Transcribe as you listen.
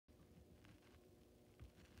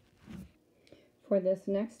For this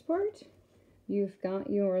next part, you've got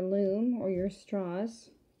your loom or your straws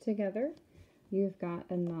together. You've got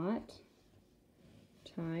a knot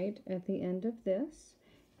tied at the end of this,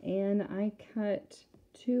 and I cut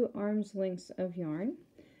 2 arms lengths of yarn.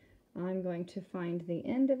 I'm going to find the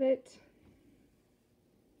end of it,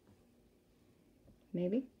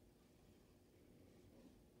 maybe,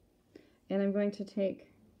 and I'm going to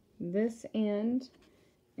take this end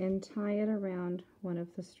and tie it around one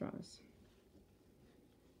of the straws.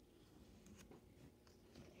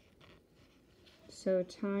 So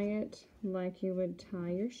tie it like you would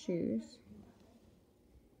tie your shoes,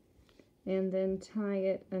 and then tie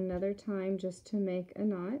it another time just to make a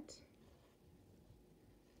knot.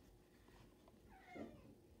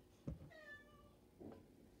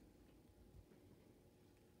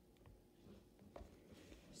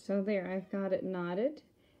 So there, I've got it knotted,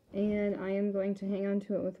 and I am going to hang on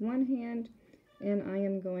to it with one hand, and I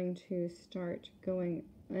am going to start going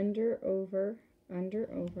under, over,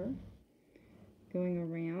 going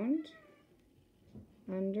around,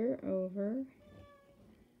 under, over,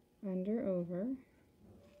 and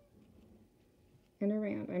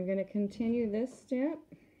around. I'm going to continue this step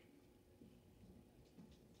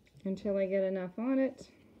until I get enough on it,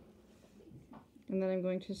 and then I'm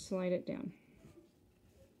going to slide it down.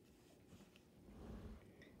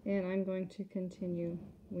 And I'm going to continue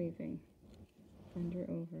weaving under,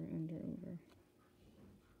 over, under, over.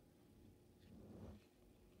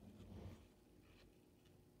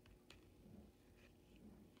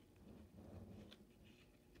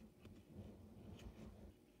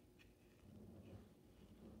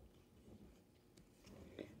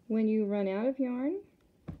 When you run out of yarn,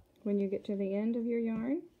 when you get to the end of your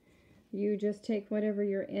yarn, you just take whatever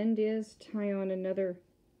your end is, tie on another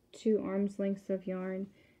 2 arms lengths of yarn,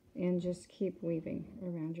 and just keep weaving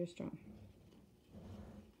around your straw.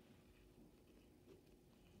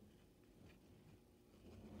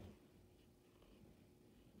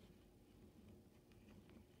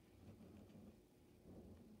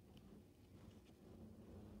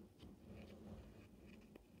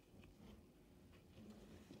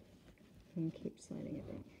 And keep sliding it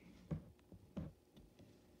down.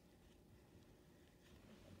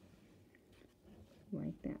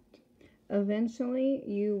 Like that. Eventually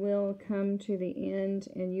you will come to the end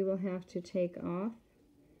and you will have to take off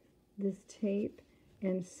this tape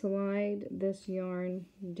and slide this yarn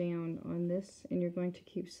down on this, and you're going to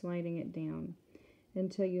keep sliding it down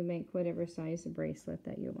until you make whatever size bracelet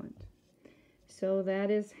that you want. So that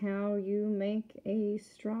is how you make a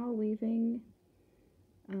straw weaving.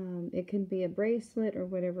 It can be a bracelet or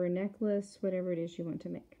whatever, necklace, whatever it is you want to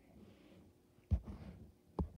make.